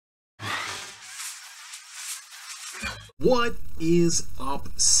What is up,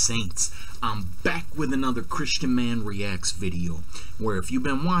 saints? I'm back with another Christian Man Reacts video, where if you've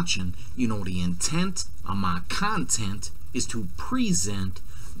been watching, you know the intent of my content is to present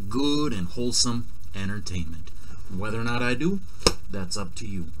good and wholesome entertainment. Whether or not I do, that's up to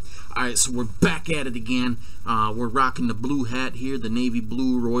you. Alright, so we're back at it again. We're rocking the blue hat here, the navy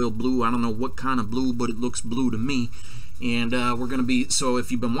blue, royal blue. I don't know what kind of blue, but it looks blue to me. And we're going to be, so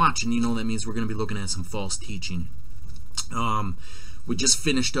if you've been watching, you know that means we're going to be looking at some false teaching. We just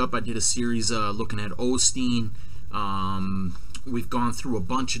finished up, I did a series looking at Osteen. We've gone through a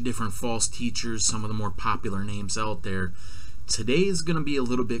bunch of different false teachers, some of the more popular names out there. Today is going to be a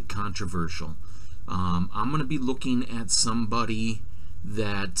little bit controversial. I'm going to be looking at somebody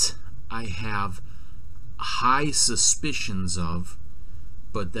that I have high suspicions of,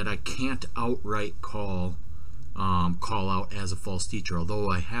 but that I can't outright call out as a false teacher, although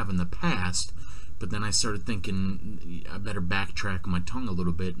I have in the past. But then I started thinking I better backtrack my tongue a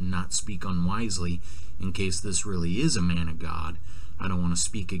little bit and not speak unwisely in case this really is a man of God. I don't want to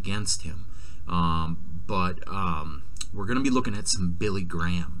speak against him. But we're going to be looking at some Billy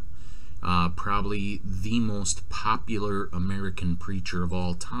Graham. Probably the most popular American preacher of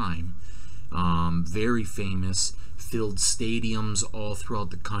all time. Very famous, filled stadiums all throughout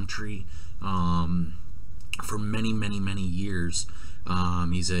the country for many, many, many years.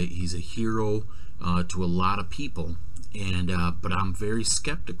 He's a hero to a lot of people, and but I'm very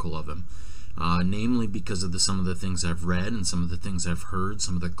skeptical of him, namely because of some of the things I've read and some of the things I've heard,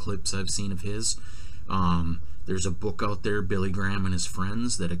 some of the clips I've seen of his. There's a book out there, Billy Graham and His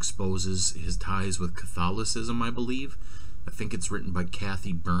Friends, that exposes his ties with Catholicism, I believe. I think it's written by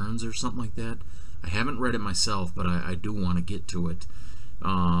Kathy Burns or something like that. I haven't read it myself, but I do want to get to it.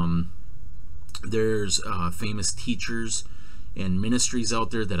 There's famous teachers and ministries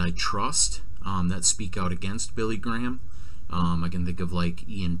out there that I trust that speak out against Billy Graham. I can think of like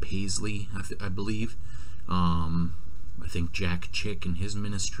Ian Paisley, I believe. I think Jack Chick and his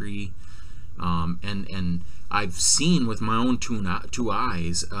ministry. And I've seen with my own two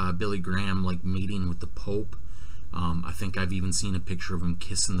eyes Billy Graham like meeting with the Pope. I think I've even seen a picture of him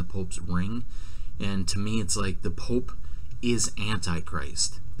kissing the Pope's ring. And to me, it's like the Pope is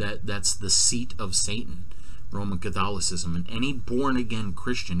Antichrist. That's the seat of Satan, Roman Catholicism. And any born-again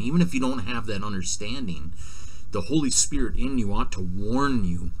Christian, even if you don't have that understanding, the Holy Spirit in you ought to warn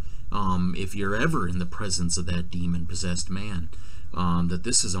you, if you're ever in the presence of that demon-possessed man, that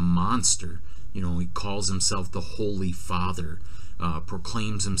this is a monster. You know, he calls himself the Holy Father,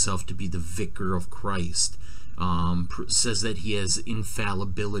 proclaims himself to be the Vicar of Christ, says that he has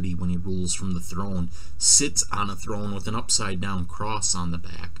infallibility when he rules from the throne, sits on a throne with an upside-down cross on the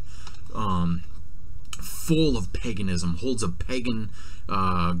back, full of paganism, holds a pagan,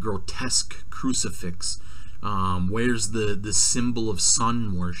 grotesque crucifix, wears the symbol of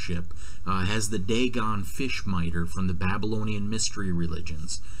sun worship, has the Dagon fish miter from the Babylonian mystery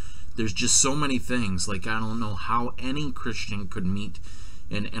religions. There's just so many things. Like, I don't know how any Christian could meet.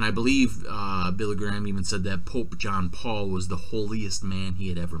 And I believe Billy Graham even said that Pope John Paul was the holiest man he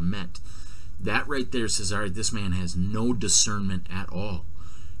had ever met. That right there says, all right, this man has no discernment at all.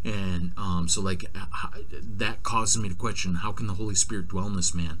 And so like that causes me to question, how can the Holy Spirit dwell in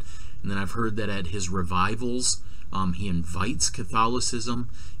this man? And then I've heard that at his revivals, he invites Catholicism,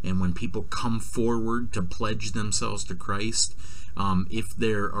 and when people come forward to pledge themselves to Christ, if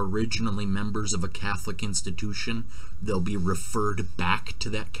they're originally members of a Catholic institution, they'll be referred back to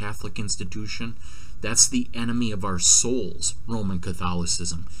that Catholic institution. That's the enemy of our souls, Roman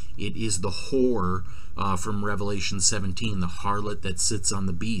Catholicism. It is the whore from Revelation 17, the harlot that sits on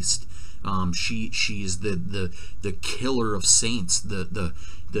the beast. She's the killer of saints.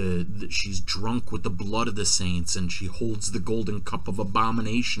 She's drunk with the blood of the saints, and she holds the golden cup of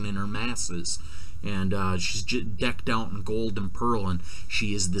abomination in her masses. And she's decked out in gold and pearl, and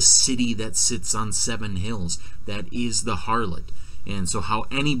she is the city that sits on 7 hills. That is the harlot. And so how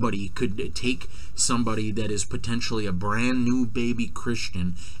anybody could take somebody that is potentially a brand new baby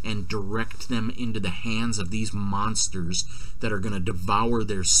Christian and direct them into the hands of these monsters that are going to devour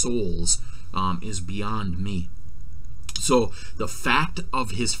their souls is beyond me. So the fact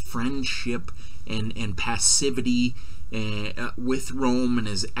of his friendship and passivity with Rome and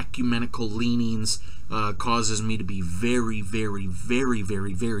his ecumenical leanings causes me to be very, very, very,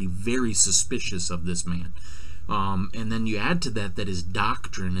 very, very, very suspicious of this man. And then you add to that his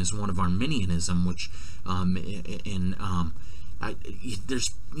doctrine is one of Arminianism, which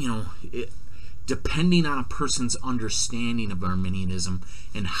there's, you know, depending on a person's understanding of Arminianism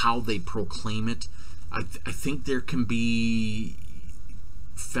and how they proclaim it, I think there can be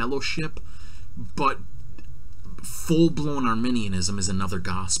fellowship, but full-blown Arminianism is another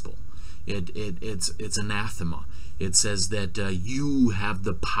gospel. It's anathema. It says that you have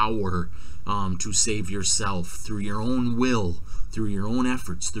the power to save yourself through your own will, through your own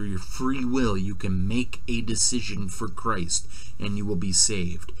efforts, through your free will. You can make a decision for Christ and you will be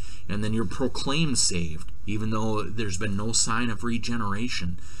saved. And then you're proclaimed saved, even though there's been no sign of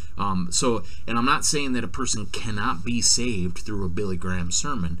regeneration. And I'm not saying that a person cannot be saved through a Billy Graham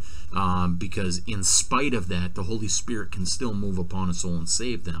sermon, because in spite of that, the Holy Spirit can still move upon a soul and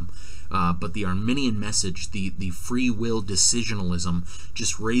save them. But the Arminian message, the free will decisionalism,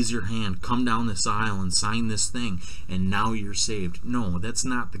 just raise your hand, come down this aisle and sign this thing, and now you're saved. No, that's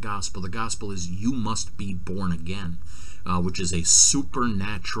not the gospel. The gospel is you must be born again, which is a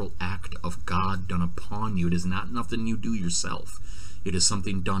supernatural act of God done upon you. It is not nothing you do yourself. It is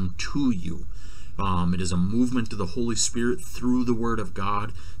something done to you. It is a movement of the Holy Spirit through the Word of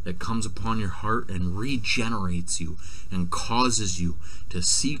God that comes upon your heart and regenerates you and causes you to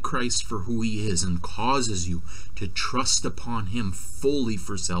see Christ for who He is and causes you to trust upon Him fully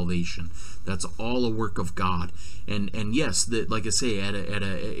for salvation. That's all a work of God. And yes, that, like I say,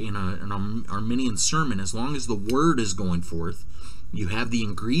 in an Arminian sermon, as long as the Word is going forth, you have the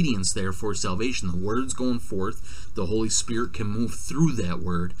ingredients there for salvation. The Word's going forth. The Holy Spirit can move through that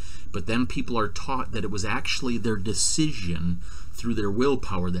Word. But then people are taught that it was actually their decision through their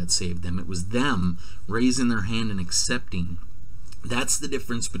willpower that saved them. It was them raising their hand and accepting. That's the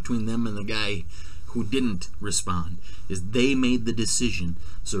difference between them and the guy who didn't respond, is they made the decision.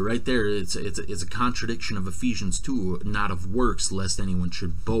 So right there, it's a contradiction of Ephesians 2, not of works, lest anyone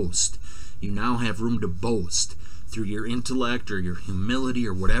should boast. You now have room to boast. Through your intellect or your humility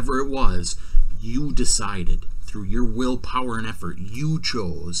or whatever it was, you decided. Through your willpower and effort, you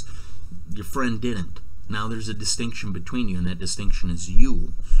chose. Your friend didn't. Now there's a distinction between you, and that distinction is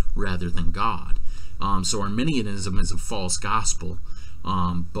you rather than God. So Arminianism is a false gospel.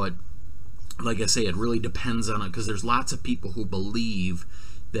 But like I say, it really depends on it, because there's lots of people who believe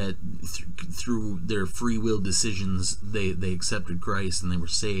that through their free will decisions they accepted Christ and they were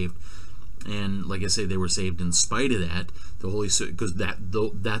saved. And like I say, they were saved in spite of that. The Holy Spirit, because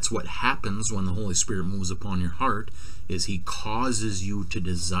that's what happens when the Holy Spirit moves upon your heart, is He causes you to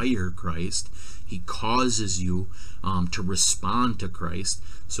desire Christ. He causes you to respond to Christ.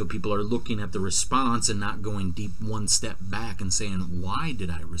 So people are looking at the response and not going deep one step back and saying, why did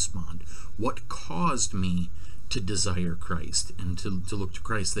I respond? What caused me to desire Christ and to look to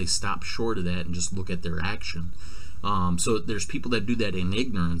Christ? They stop short of that and just look at their action. So there's people that do that in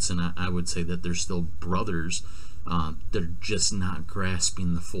ignorance, and I would say that they're still brothers. They're just not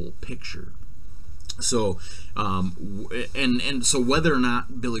grasping the full picture. So, and so whether or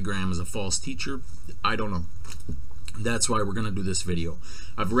not Billy Graham is a false teacher, I don't know. That's why we're going to do this video.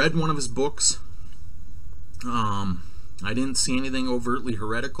 I've read one of his books. I didn't see anything overtly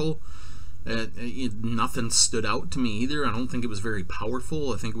heretical. Nothing stood out to me either. I don't think it was very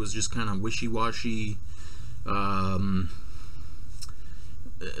powerful. I think it was just kind of wishy-washy,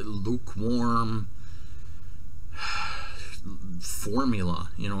 lukewarm formula.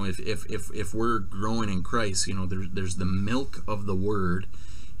 You know, if we're growing in Christ, you know, there's the milk of the Word,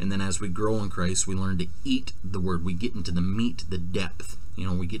 and then as we grow in Christ, we learn to eat the Word. We get into the meat, the depth. You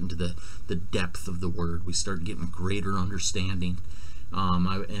know, we get into the depth of the Word. We start getting greater understanding. And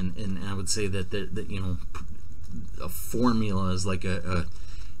I would say that you know, a formula is like a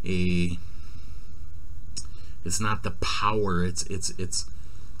it's not the power. It's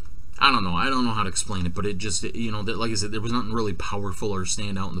I don't know. I don't know how to explain it, but it just, you know, that, like I said, there was nothing really powerful or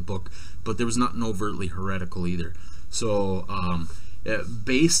stand out in the book, but there was nothing overtly heretical either. So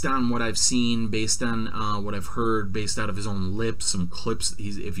based on what I've seen, based on what I've heard, based out of his own lips, some clips.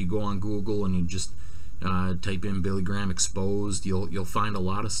 If you go on Google and you just type in Billy Graham exposed, you'll find a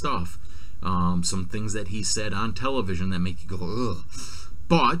lot of stuff. Some things that he said on television that make you go, ugh.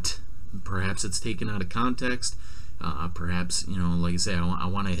 But perhaps it's taken out of context. Perhaps, you know, like I say, I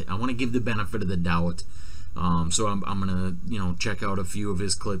want to give the benefit of the doubt. So I'm gonna, you know, check out a few of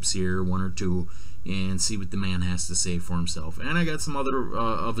his clips here, one or two, and see what the man has to say for himself. And I got some other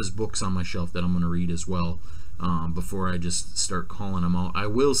of his books on my shelf that I'm gonna read as well, before I just start calling him out. I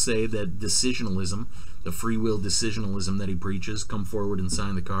will say that decisionalism, the free will decisionalism that he preaches, come forward and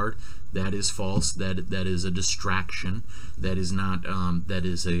sign the card, that is false. That is a distraction. That is not. That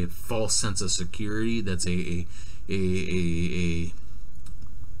is a false sense of security. That's a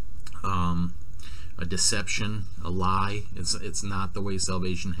deception, a lie. It's not the way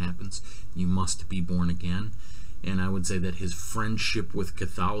salvation happens. You must be born again. And I would say that his friendship with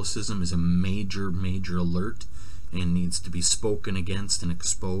Catholicism is a major alert and needs to be spoken against and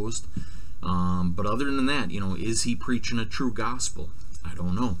exposed. But other than that, is he preaching a true gospel? I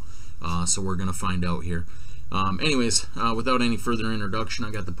don't know. So we're going to find out here. Anyways, without any further introduction,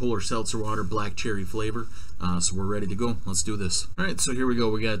 I got the Polar Seltzer Water black cherry flavor. So we're ready to go. Let's do this. All right, so here we go.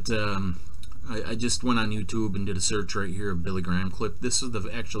 We got... I just went on YouTube and did a search right here, a Billy Graham clip. This is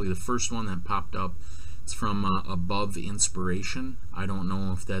actually the first one that popped up. It's from Above Inspiration. I don't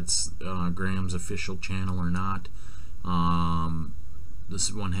know if that's Graham's official channel or not.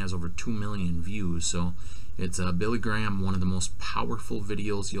 This one has over 2 million views, so it's Billy Graham, one of the most powerful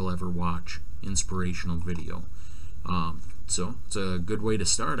videos you'll ever watch. Inspirational video. So it's a good way to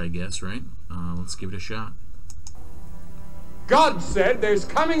start, I guess, right? Let's give it a shot. God said there's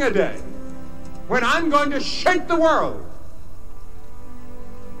coming a day when I'm going to shake the world.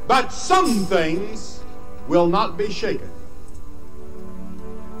 But some things will not be shaken.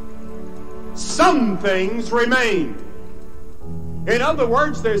 Some things remain. In other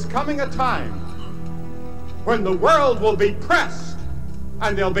words, there's coming a time when the world will be pressed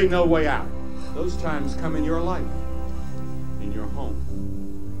and there'll be no way out. Those times come in your life, in your home.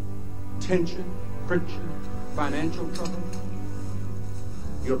 Tension, friction, financial trouble.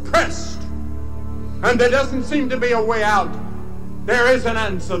 You're pressed, and there doesn't seem to be a way out. There is an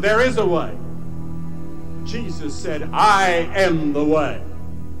answer. There is a way. Jesus said, I am the way.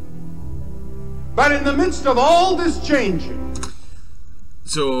 But in the midst of all this changing...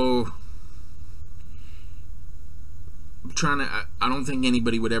 So, I don't think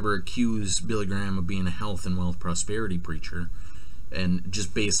anybody would ever accuse Billy Graham of being a health and wealth prosperity preacher. And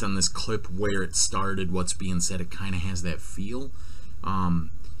just based on this clip, where it started, what's being said, it kind of has that feel.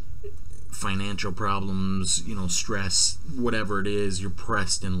 Financial problems, stress, whatever it is, you're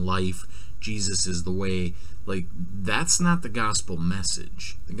pressed in life, Jesus is the way. Like, that's not the gospel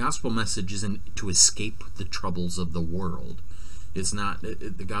message. The gospel message isn't to escape the troubles of the world. It's not,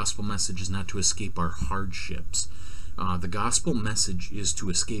 the gospel message is not to escape our hardships. The gospel message is to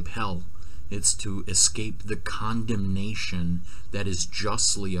escape hell. It's to escape the condemnation that is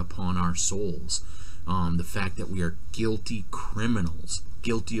justly upon our souls. The fact that we are guilty criminals,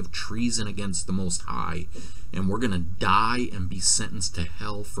 guilty of treason against the Most High, and we're going to die and be sentenced to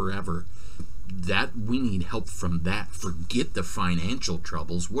hell forever. That we need help from that. Forget the financial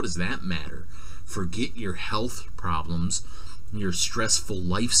troubles. What does that matter? Forget your health problems, your stressful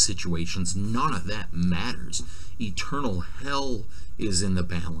life situations. None of that matters. Eternal hell is in the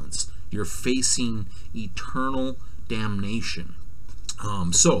balance. You're facing eternal damnation.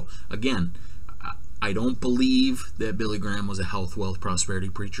 So again, I don't believe that Billy Graham was a health, wealth, prosperity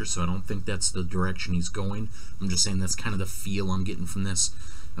preacher, so I don't think that's the direction he's going. I'm just saying that's kind of the feel I'm getting from this.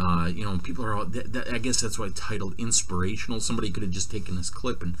 People are all, I guess that's why it's titled Inspirational. Somebody could have just taken this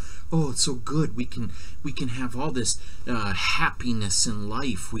clip and, oh, it's so good. We can have all this happiness in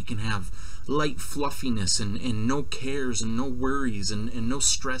life. We can have light fluffiness and no cares and no worries and no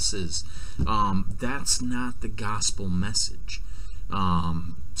stresses. That's not the gospel message.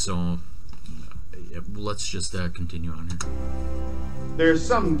 So let's just continue on here. There's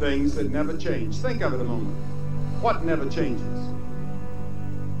some things that never change. Think of it a moment. What never changes?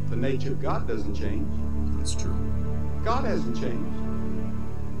 The nature of God doesn't change. That's true. God hasn't changed.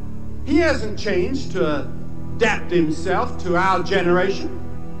 He hasn't changed to adapt himself to our generation.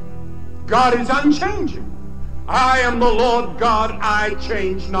 God is unchanging. I am the Lord God, I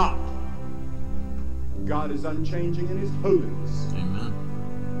change not. God is unchanging in his holiness.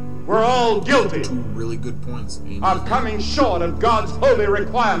 Amen. We're all guilty. Two really good points. Amen. Of coming short of God's holy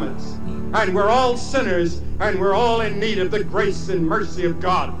requirements. And we're all sinners, and we're all in need of the grace and mercy of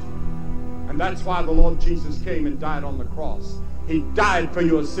God. And that's why the Lord Jesus came and died on the cross. He died for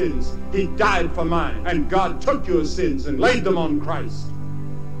your sins. He died for mine. And God took your sins and laid them on Christ.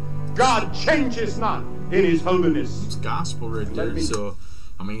 God changes not in his holiness. It's gospel right there. So,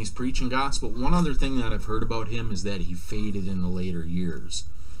 I mean, he's preaching gospel. One other thing that I've heard about him is that he faded in the later years.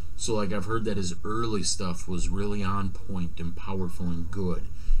 So, like, I've heard that his early stuff was really on point and powerful and good.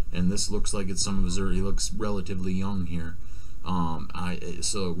 And this looks like it's some of his early. He looks relatively young here.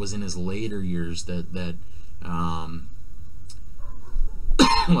 So it was in his later years that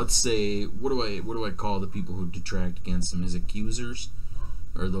let's say, what do I call the people who detract against him? His accusers,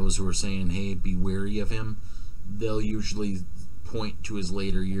 or those who are saying, hey, be wary of him. They'll usually point to his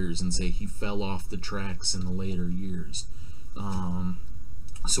later years and say he fell off the tracks in the later years.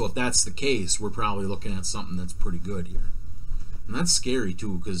 So if that's the case, we're probably looking at something that's pretty good here. And that's scary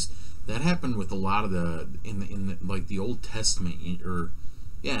too, because that happened with a lot of in like the Old Testament, in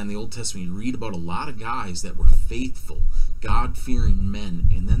the Old Testament you read about a lot of guys that were faithful, God-fearing men,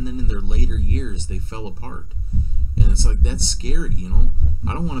 and then in their later years they fell apart. And it's like, that's scary, you know.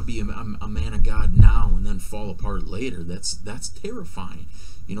 I don't want to be a man of God now and then fall apart later. That's terrifying.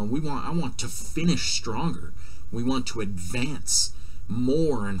 You know, I want to finish stronger. We want to advance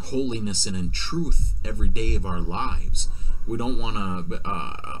more in holiness and in truth every day of our lives. We don't want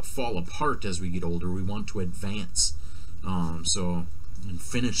to fall apart as we get older. We want to advance, and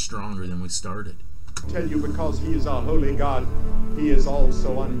finish stronger than we started. I tell you, because he is a holy God, he is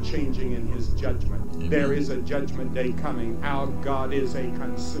also unchanging in his judgment. Amen. There is a judgment day coming. Our God is a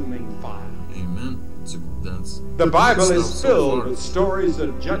consuming fire. Amen. The Bible is so filled far with stories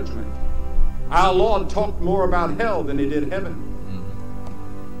of judgment. Our Lord talked more about hell than he did heaven.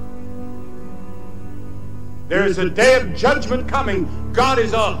 There is a day of judgment coming. God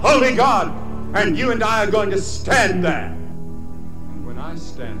is a holy God, and you and I are going to stand there. And when I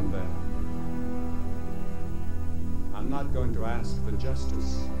stand there, I'm not going to ask for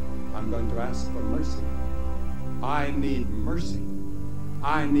justice. I'm going to ask for mercy. I need mercy.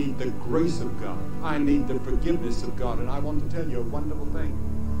 I need the grace of God. I need the forgiveness of God. And I want to tell you a wonderful thing.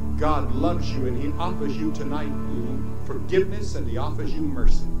 God loves you, and he offers you tonight forgiveness, and he offers you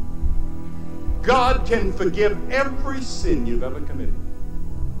mercy. God can forgive every sin you've ever committed.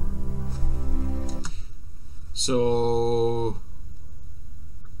 So,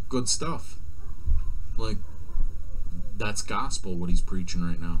 good stuff. Like, that's gospel, what he's preaching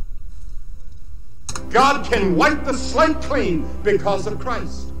right now. God can wipe the slate clean because of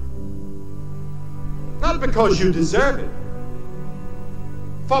Christ. Not because you deserve it.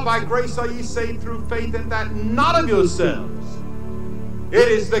 For by grace are ye saved through faith, and that not of yourselves. It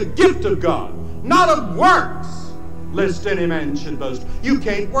is the gift of God, not of works, lest any man should boast. You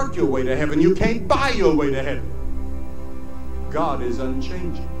can't work your way to heaven. You can't buy your way to heaven. God is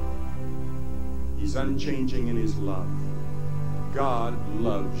unchanging. He's unchanging in his love. God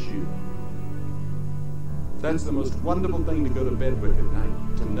loves you. That's the most wonderful thing to go to bed with at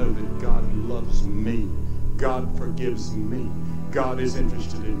night, to know that God loves me. God forgives me. God is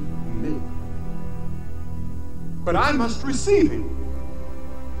interested in me. But I must receive him.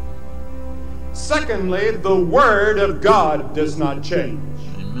 Secondly, the word of God does not change.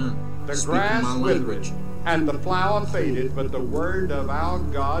 Amen. The grass withereth and the flower fadeth, but the word of our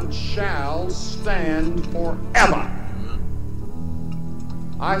God shall stand forever.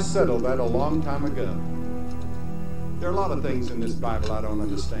 Amen. I settled that a long time ago. There are a lot of things in this Bible I don't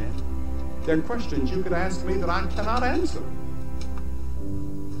understand. There are questions you could ask me that I cannot answer.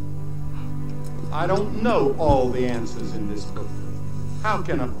 I don't know all the answers in this book. How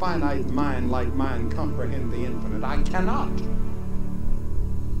can a finite mind like mine comprehend the infinite? I cannot.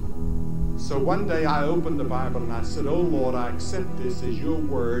 So one day I opened the Bible and I said, "Oh Lord, I accept this as your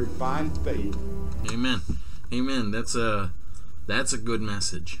word by faith." Amen. Amen. That's a good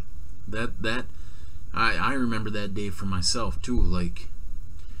message. I remember that day for myself too. Like,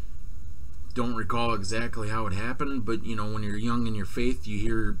 don't recall exactly how it happened, but you know, when you're young in your faith, you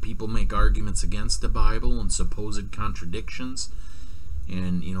hear people make arguments against the Bible and supposed contradictions,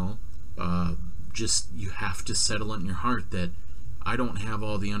 and you know, just you have to settle it in your heart that I don't have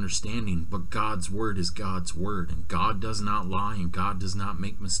all the understanding, but God's word is God's word, and God does not lie, and God does not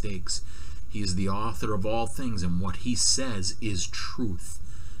make mistakes. He is the author of all things, and what he says is truth.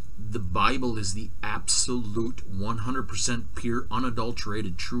 The Bible is the absolute 100% pure,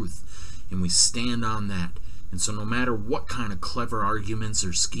 unadulterated truth, and we stand on that. And so no matter what kind of clever arguments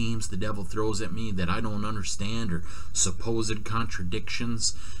or schemes the devil throws at me that I don't understand, or supposed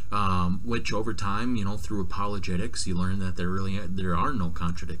contradictions, which over time, you know, through apologetics, you learn that there are no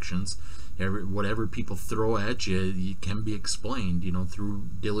contradictions. Whatever people throw at you, you can be explained, you know, through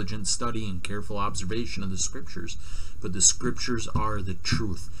diligent study and careful observation of the scriptures. But the scriptures are the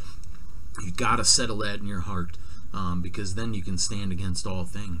truth. You got to settle that in your heart, because then you can stand against all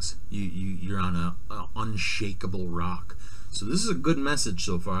things. You're on a unshakable rock. So this is a good message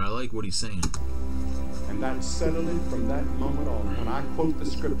so far. I like what he's saying. And that settled it from that moment on. When I quote the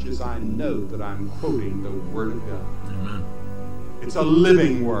scriptures, I know that I'm quoting the word of God. Amen. It's a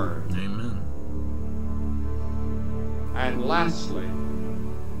living word. Amen. And lastly,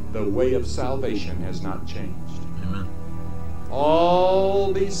 the way of salvation has not changed. Amen.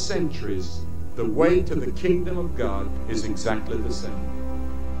 All these centuries, the way to the kingdom of God is exactly the same.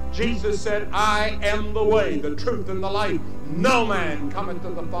 Jesus said, "I am the way, the truth, and the life. No man cometh to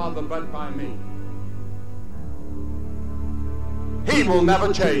the Father but by me." He will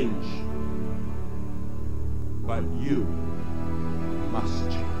never change. But you must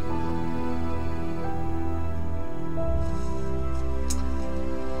change.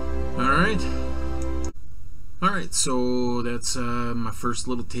 All right, so that's my first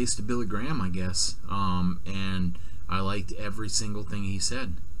little taste of Billy Graham, I guess. And I liked every single thing he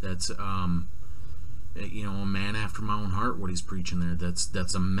said. That's you know, a man after my own heart, what he's preaching there.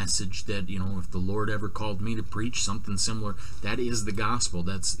 That's a message that, you know, if the Lord ever called me to preach something similar, that is the gospel.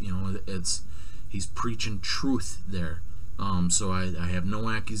 That's, you know, he's preaching truth there. So I have no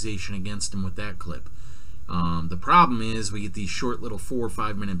accusation against him with that clip. The problem is we get these short little 4 or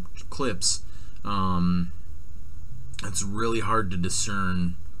 5 minute clips. It's really hard to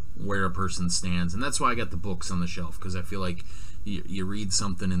discern where a person stands, and that's why I got the books on the shelf, because I feel like you read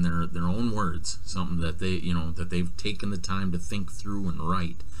something in their own words, something that they, you know, that they've taken the time to think through and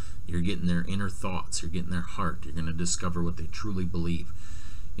write. You're getting their inner thoughts, you're getting their heart, you're going to discover what they truly believe.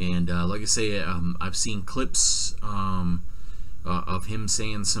 And like I say, I've seen clips of him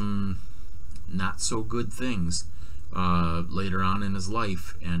saying some not so good things later on in his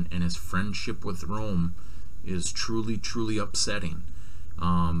life, and his friendship with Rome is truly upsetting.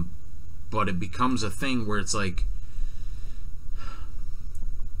 But it becomes a thing where it's like,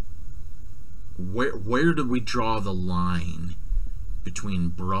 where do we draw the line between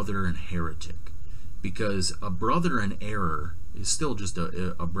brother and heretic? Because a brother in error is still just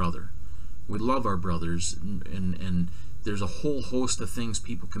a brother. We love our brothers, and there's a whole host of things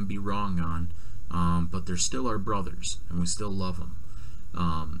people can be wrong on, but they're still our brothers, and we still love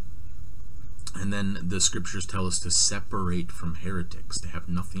them. And then the scriptures tell us to separate from heretics, to have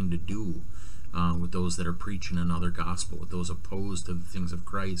nothing to do with those that are preaching another gospel, with those opposed to the things of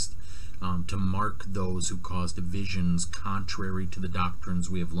Christ, to mark those who cause divisions contrary to the doctrines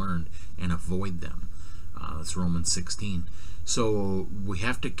we have learned and avoid them. That's Romans 16. So we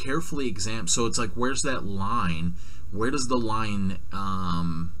have to carefully examine. So it's like, where's that line? Where does the line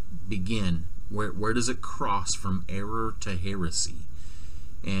begin? Where does it cross from error to heresy?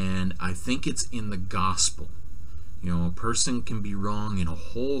 And I think it's in the gospel. You know, a person can be wrong in a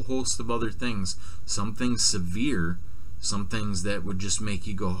whole host of other things. Some things severe, some things that would just make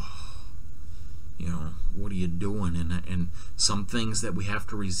you go, you know, what are you doing? And some things that we have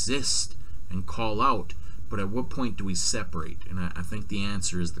to resist and call out. But at what point do we separate? And I think the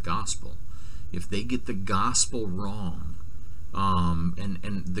answer is the gospel. If they get the gospel wrong,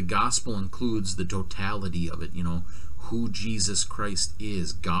 and the gospel includes the totality of it, you know, who Jesus Christ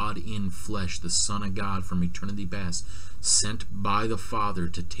is, God in flesh, the Son of God from eternity past, sent by the Father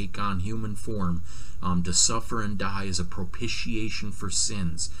to take on human form, to suffer and die as a propitiation for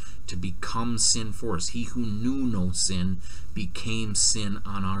sins, to become sin for us. He who knew no sin became sin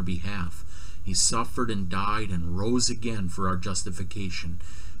on our behalf. He suffered and died and rose again for our justification.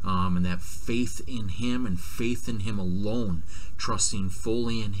 And that faith in him and faith in him alone, trusting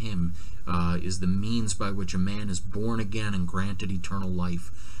fully in him, is the means by which a man is born again and granted eternal life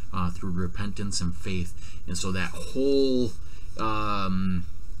through repentance and faith. And so that whole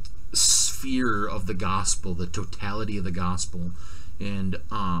sphere of the gospel, the totality of the gospel, and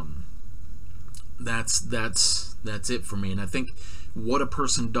that's it for me. And I think what a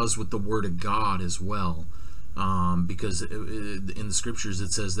person does with the Word of God as well, because in the scriptures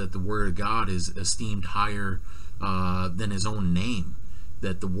it says that the Word of God is esteemed higher than his own name.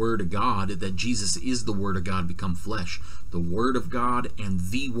 That the Word of God, that Jesus is the Word of God become flesh. The Word of God and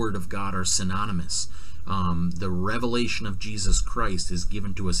the Word of God are synonymous. The revelation of Jesus Christ is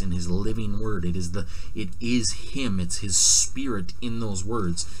given to us in his living word. It is him. It's his spirit in those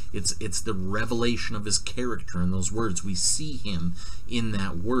words. It's the revelation of his character in those words. We see him in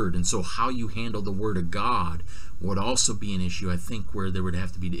that word. And so how you handle the Word of God would also be an issue, I think, where there would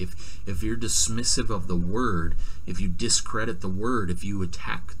have to be, if you're dismissive of the Word, if you discredit the Word, if you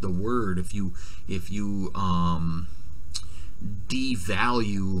attack the Word, if you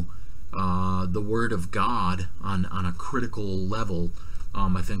devalue the Word of God on a critical level,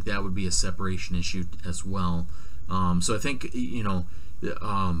 I think that would be a separation issue as well. So I think, you know,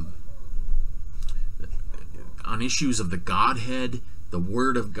 on issues of the Godhead, the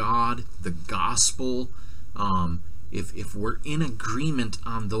Word of God, the gospel, if we're in agreement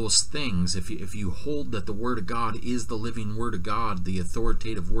on those things, if you hold that the Word of God is the living Word of God, the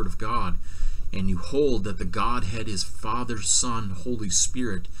authoritative Word of God, and you hold that the Godhead is Father, Son, Holy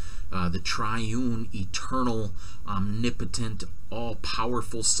Spirit, the triune, eternal, omnipotent,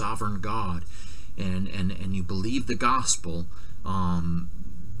 all-powerful, sovereign God, and you believe the gospel,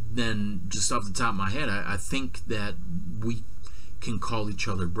 then just off the top of my head, I think that we can call each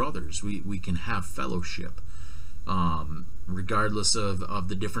other brothers. We can have fellowship, regardless of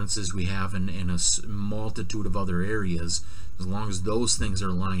the differences we have in a multitude of other areas, as long as those things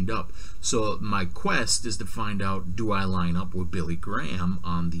are lined up. So my quest is to find out, do I line up with Billy Graham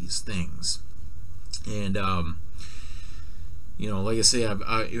on these things? And you know, like I say,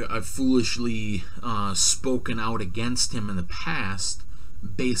 I've foolishly spoken out against him in the past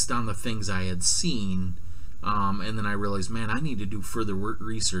based on the things I had seen, and then I realized, man, I need to do further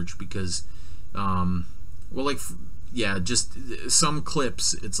research because, well, like, yeah, just some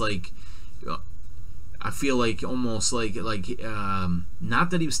clips, it's like, I feel like almost like not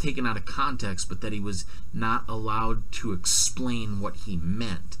that he was taken out of context, but that he was not allowed to explain what he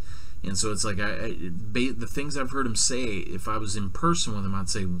meant. And so it's like the things I've heard him say, if I was in person with him, I'd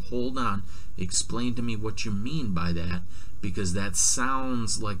say, hold on, explain to me what you mean by that, because that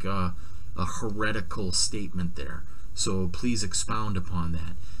sounds like a heretical statement there. So please expound upon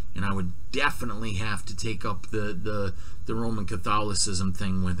that. And I would definitely have to take up the Roman Catholicism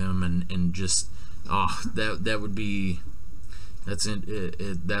thing with him, and just, oh, that would be,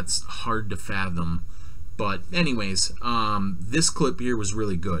 that's hard to fathom. But anyways, this clip here was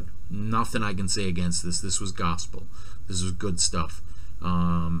really good. Nothing I can say against this. This was gospel. This was good stuff.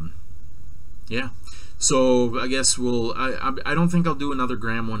 Yeah. So I guess I don't think I'll do another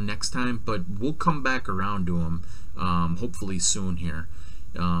Graham one next time, but we'll come back around to him hopefully soon here.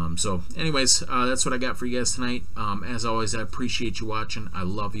 So anyways, that's what I got for you guys tonight. As always, I appreciate you watching. I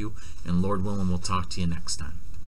love you, and Lord willing, we'll talk to you next time.